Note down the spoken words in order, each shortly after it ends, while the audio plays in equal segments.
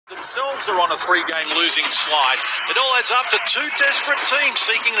themselves are on a 3-game losing slide. It all adds up to two desperate teams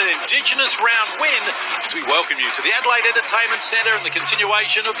seeking an Indigenous round win as we welcome you to the Adelaide Entertainment Centre and the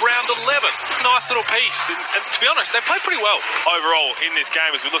continuation of round 11. Nice little piece, and to be honest, they played pretty well overall in this game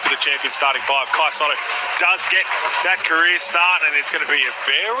as we look at the champion starting five. Sotto does get that career start, and it's going to be a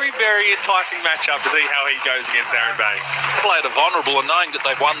very, very enticing matchup to see how he goes against Aaron Baines. Adelaide are vulnerable and knowing that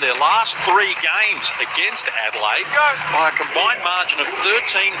they've won their last 3 games against Adelaide by a combined margin of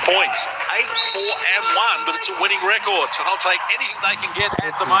 13 points, 8-4-1, but it's a winning record, so they'll take anything they can get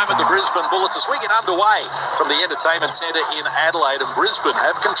at the moment. The Brisbane Bullets, as we get underway from the Entertainment Centre in Adelaide, and Brisbane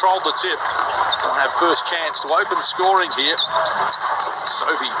have controlled the tip. They'll have first chance to open scoring here.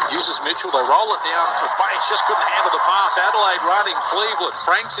 Sophie uses Mitchell, they roll it down to Bates, just couldn't handle the pass. Adelaide running, Cleveland,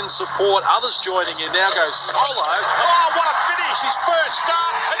 Franks in support, others joining in. Now goes Solo. Oh, what a finish, his first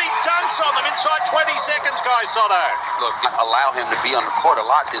start, and he dunks on them inside 20 seconds, Sotto. Look, allow him to be on the court a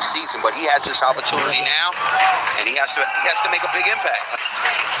lot this season, but he has this opportunity now, and he has to make a big impact.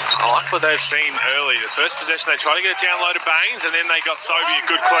 I like what they've seen early. The first possession, they tried to get it down low to Baines, and then they got Sophie a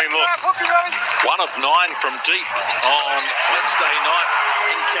good clean look. 1 of 9 from deep on Wednesday night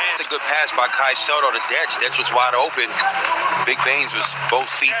in Cairns. A good pass by Kai Sotto to Detch. Detch was wide open. Big Baines was both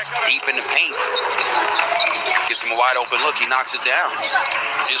feet deep in the paint. Gives him a wide open look. He knocks it down.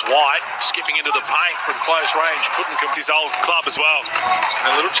 Is White skipping into the paint from close range. Couldn't come his old club as well.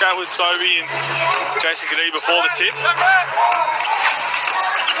 And a little chat with Sophie and Jason Kadee before the tip.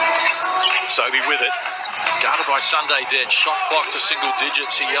 Sophie with it. Guarded by Sunday Dead. Shot clock to single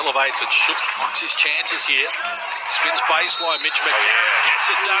digits. He elevates it. Likes his chances here. Spins baseline. Mitch McCann gets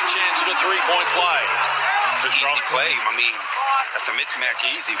it done. Chance at a 3-point play. It's a strong play. I mean, that's a mismatch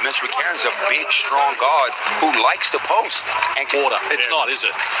easy. Mitch McCarron's a big, strong guard who likes to post. And quarter. It's not, is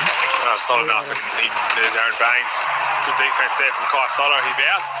it? No, it's not enough. And there's Aaron Baines. Good defense there from Kai Sotto. He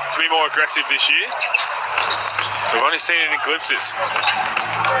vowed to be more aggressive this year. We've only seen it in glimpses.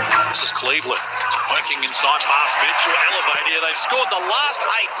 This is Cleveland. Working inside past Mitchell. Elevate here. They've scored the last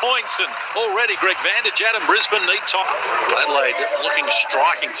 8 points, and already Greg Vanderjagt and Brisbane need top. Adelaide looking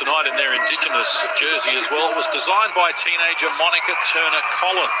striking tonight in their Indigenous jersey as well. It was designed by teenager Monica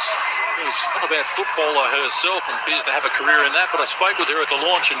Turner-Collins, who's not a bad footballer herself and appears to have a career in that, but I spoke with her at the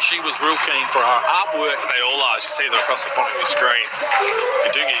launch and she was real keen for her artwork. They all are. As you see them across the bottom of your screen.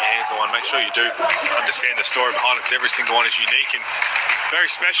 If you do get your hands on one, make sure you do understand the story behind it, because every single one is unique and very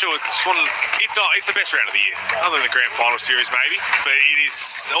special. It's one of, if not, it's the best round of the year, other than the grand final series maybe, but it is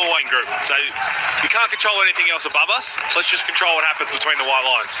all one group. So we can't control anything else above us. Let's just control what happens between the white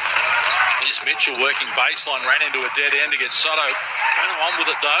lines. Here's Mitchell working baseline, ran into a dead end to get Sotto. Came on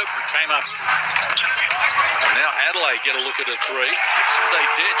with it though, came up. And now Adelaide get a look at a 3. Sunday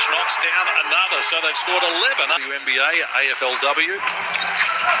Detch knocks down another, so they've scored 11. WNBA, AFLW,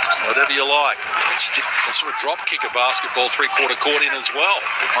 whatever you like. They sort of drop kick a basketball 3/4 court in as well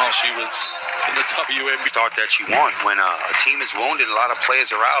while she was in the WNBA. Start that you want when a team is wounded, a lot of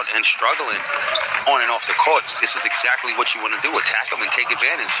players are out and struggling on and off the court. This is exactly what you want to do, attack them and take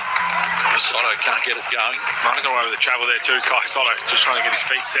advantage. Sotto can't get it going. Running all over the travel there too, Kai Sotto, just trying to get his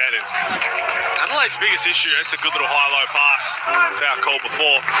feet set. And Adelaide's biggest issue, it's a good little high-low pass. Foul call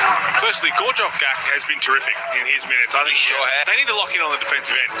before. Firstly, Gorjok-Gak has been terrific in his minutes. I think they need to lock in on the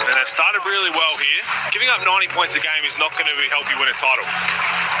defensive end, and they've started really well here. Giving up 90 points a game is not going to help you win a title.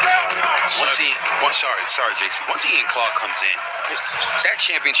 Sorry, Jason. Once Ian Clark comes in, that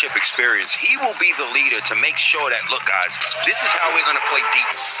championship experience, he will be the leader to make sure that, look, guys, this is how we're going to play deep.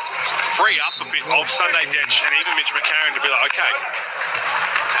 Free up a bit of Sunday Detch and even Mitch McCarron to be like, okay.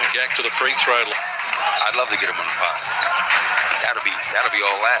 Take Gak to the free throw. I'd love to get him on the pot. That'll be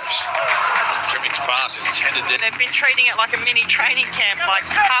all laughs. Trimming's pass intended. They've been treating it like a mini training camp, like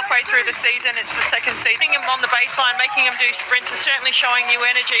halfway through the season. It's the second season. Putting them on the baseline, making them do sprints is certainly showing new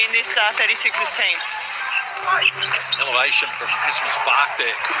energy in this 36ers team. Elevation from Asmus Bark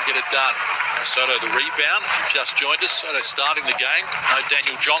there. Couldn't get it done. Soto the rebound. He's just joined us. Soto starting the game. No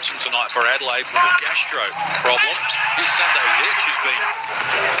Daniel Johnson tonight for Adelaide with a gastro problem. Here's Sunday Detch, who's been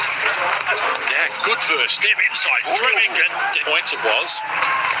good first step inside. Trimming points it was.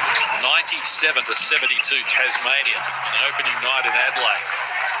 97-72 Tasmania. An opening night in Adelaide.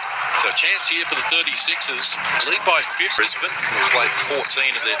 So a chance here for the 36ers. Lead by 5 Brisbane, who've played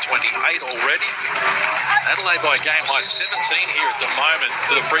 14 of their 28 already. Adelaide by a game high 17 here at the moment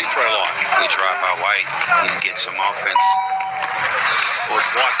to the free throw line. We try by White. Need to get some offense. Well,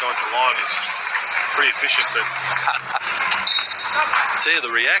 White going to the line is pretty efficient, but see the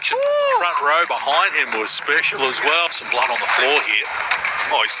reaction. Front row behind him was special as well. Some blood on the floor here.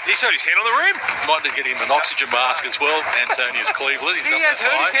 Oh, he's hurt his hand on the rim. Might need to get him an oxygen mask as well. Antonius Cleveland. He's He up has that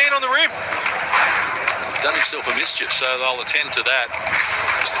hurt his high. hand on the rim. Done himself a mischief, so they'll attend to that.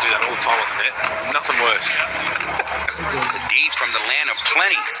 Used to do that all the time on the net. Nothing worse. The D from the land of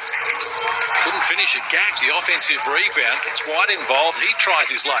plenty. Couldn't finish it. Gak, the offensive rebound, gets White involved. He tries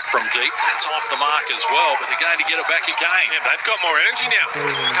his luck from deep. That's off the mark as well, but they're going to get it back again. Yeah, they've got more energy now.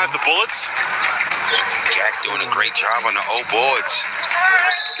 Have the bullets. Jack doing a great job on the O boards.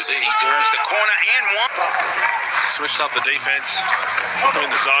 He turns the corner and one. Switched up the defense. They're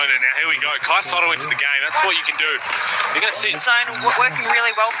in the zone, and now here we go. Kai Sotto into the game. That's what you can do. You're going to see. Zone working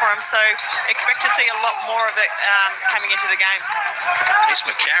really well for him, so expect to see a lot more of it coming into the game. It's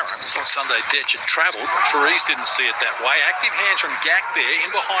McCarron. Thought Sunday Detch had travelled. Farees didn't see it that way. Active hands from Gak there.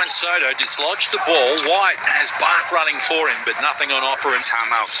 In behind Soto. Dislodged the ball. White has Bark running for him, but nothing on offer. And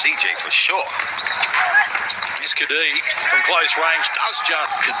Timeout CJ for sure. Miss Kadee from close range does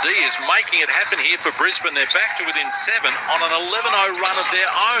just. Kadee is making it happen here for Brisbane. They're back to within 7 on an 11-0 run of their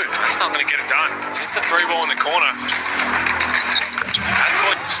own. That's not going to get it done. Just the 3 ball in the corner. That's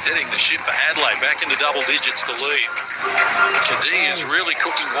what steadying the ship for Adelaide back into double digits to lead. Kadee is really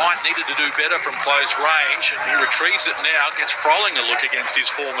cooking. White needed to do better from close range, and he retrieves it now. Gets Froling a look against his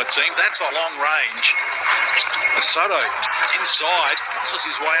former team. That's a long range. Soto inside, muscles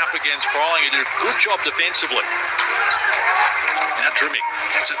his way up against Froling. He did a good job defensively. Now Drimmick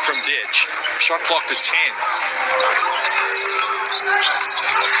gets it from Detch. Shot clock to 10.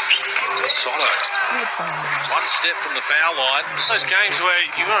 Soto. One step from the foul line. Those games where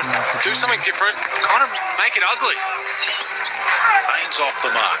you want to do something different, kind of make it ugly. Baines off the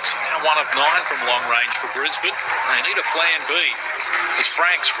marks. Now 1 of 9 from long range for Brisbane. They need a plan B. As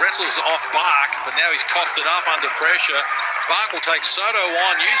Franks wrestles off Bark, but now he's coughed it up under pressure. Bark will take Soto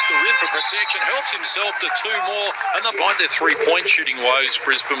on, use the rim for protection, helps himself to 2 more, and they'll find their 3-point shooting woes,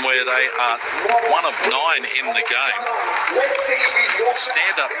 Brisbane, where they are 1 of 9 in the game.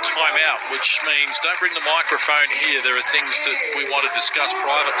 Stand-up timeout, which means don't bring the microphone here. There are things that we want to discuss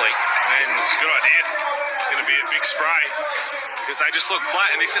privately. And it's a good idea. It's going to be a big spray because they just look flat,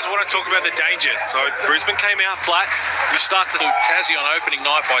 and this is what I talk about the danger. So Brisbane came out flat. You start to Tassie on opening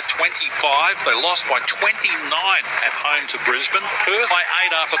night by 25. They lost by 29 at home to Brisbane. Perth by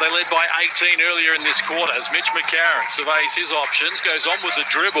 8 after they led by 18 earlier in this quarter. As Mitch McCarron surveys his options, goes on with the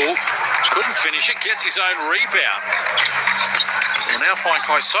dribble, couldn't finish it, gets his own rebound. We'll now find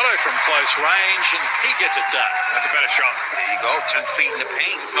Kai Sotto from close range, and he gets it done. That's a better shot. There you go, 2 feet in the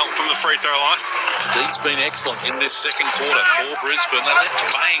paint. Not from the free throw line. Deed's been excellent in this second quarter for Brisbane. They left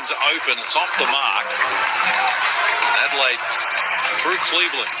Baines open. It's off the mark. Adelaide through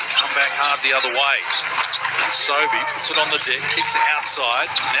Cleveland. Come back hard the other way. Sobey puts it on the deck, kicks it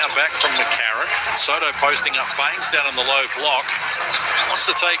outside. Now back from McCarron. Soto posting up Baines down in the low block. Wants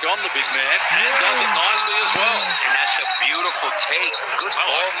to take on the big man and does it nicely as well. And that's a beautiful take. Good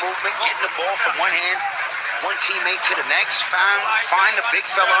ball movement, getting the ball from one hand, one teammate to the next. Find the big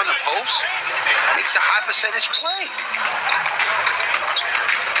fella on the post. Makes a high percentage play.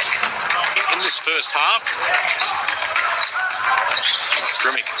 In this first half,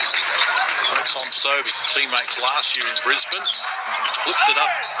 Drimmick works on Sobey, teammates last year in Brisbane. Flips it up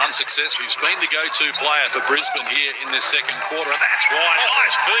unsuccessfully. He's been the go-to player for Brisbane here in this second quarter, and that's why.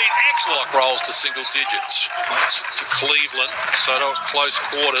 Nice feed, excellent. Rolls to single digits. To Cleveland. Soto at close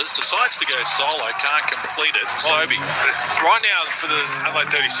quarters. Decides to go solo. Can't complete it. Sobey. Right now, for the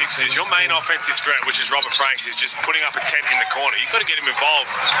Adelaide 36ers, your main offensive threat, which is Robert Franks, is just putting up a tent in the corner. You've got to get him involved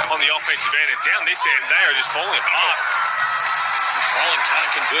on the offensive end, and down this end, they are just falling apart. Froling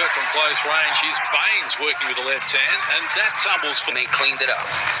can't convert from close range. Here's Baines working with the left hand, and that tumbles for And they cleaned it up.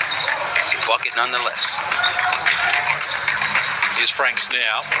 It's a bucket nonetheless. Here's Franks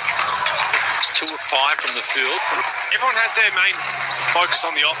now. It's 2 of 5 from the field. Everyone has their main focus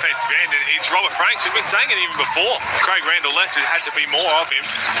on the offensive end, and it's Robert Franks. We've been saying it even before. Craig Randall left, it had to be more of him,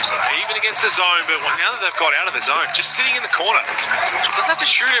 even against the zone. But now that they've got out of the zone, just sitting in the corner. Doesn't have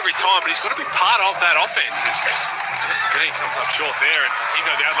to shoot every time, but he's got to be part of that offense. He comes up short there, and you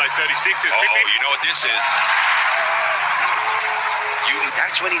know the Adelaide 36ers. You know what this is.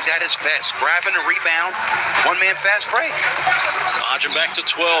 That's when he's at his best. Grabbing a rebound, one-man fast break. Margin back to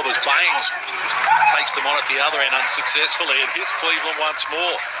 12 as Baines takes them on at the other end unsuccessfully, and here's Cleveland once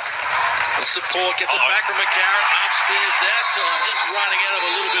more. The support gets it back from McCarron upstairs that time, just running out of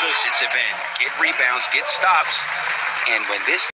a little bit of Defensive end. Get rebounds, get stops, and when this